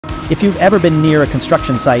If you've ever been near a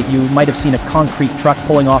construction site, you might have seen a concrete truck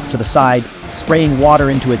pulling off to the side, spraying water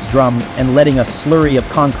into its drum, and letting a slurry of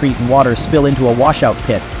concrete and water spill into a washout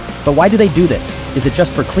pit. But why do they do this? Is it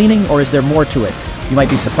just for cleaning, or is there more to it? You might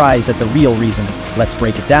be surprised at the real reason. Let's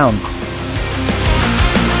break it down.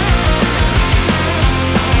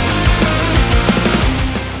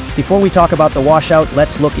 Before we talk about the washout,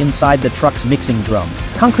 let's look inside the truck's mixing drum.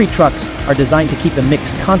 Concrete trucks are designed to keep the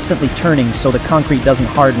mix constantly turning so the concrete doesn't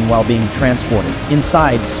harden while being transported.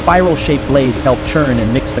 Inside, spiral-shaped blades help churn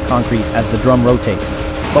and mix the concrete as the drum rotates.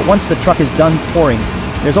 But once the truck is done pouring,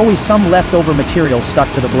 there's always some leftover material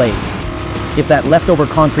stuck to the blades. If that leftover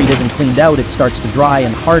concrete isn't cleaned out, it starts to dry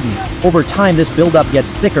and harden. Over time, this buildup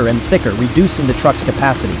gets thicker and thicker, reducing the truck's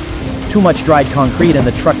capacity. Too much dried concrete and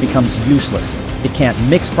the truck becomes useless. It can't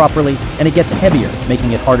mix properly, and it gets heavier,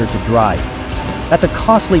 making it harder to drive. That's a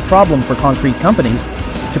costly problem for concrete companies.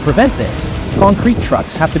 To prevent this, concrete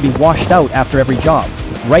trucks have to be washed out after every job.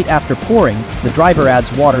 Right after pouring, the driver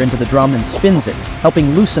adds water into the drum and spins it,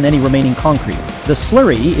 helping loosen any remaining concrete. The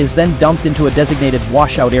slurry is then dumped into a designated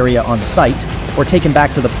washout area on site, or taken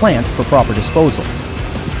back to the plant for proper disposal.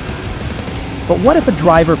 But what if a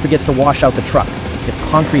driver forgets to wash out the truck? If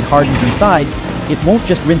concrete hardens inside, it won't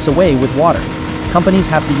just rinse away with water. Companies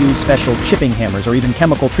have to use special chipping hammers or even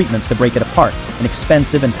chemical treatments to break it apart, an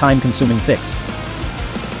expensive and time-consuming fix.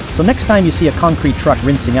 So next time you see a concrete truck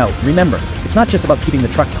rinsing out, remember, it's not just about keeping the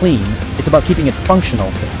truck clean, it's about keeping it functional,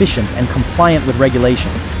 efficient, and compliant with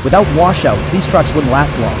regulations. Without washouts, these trucks wouldn't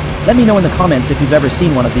last long. Let me know in the comments if you've ever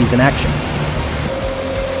seen one of these in action.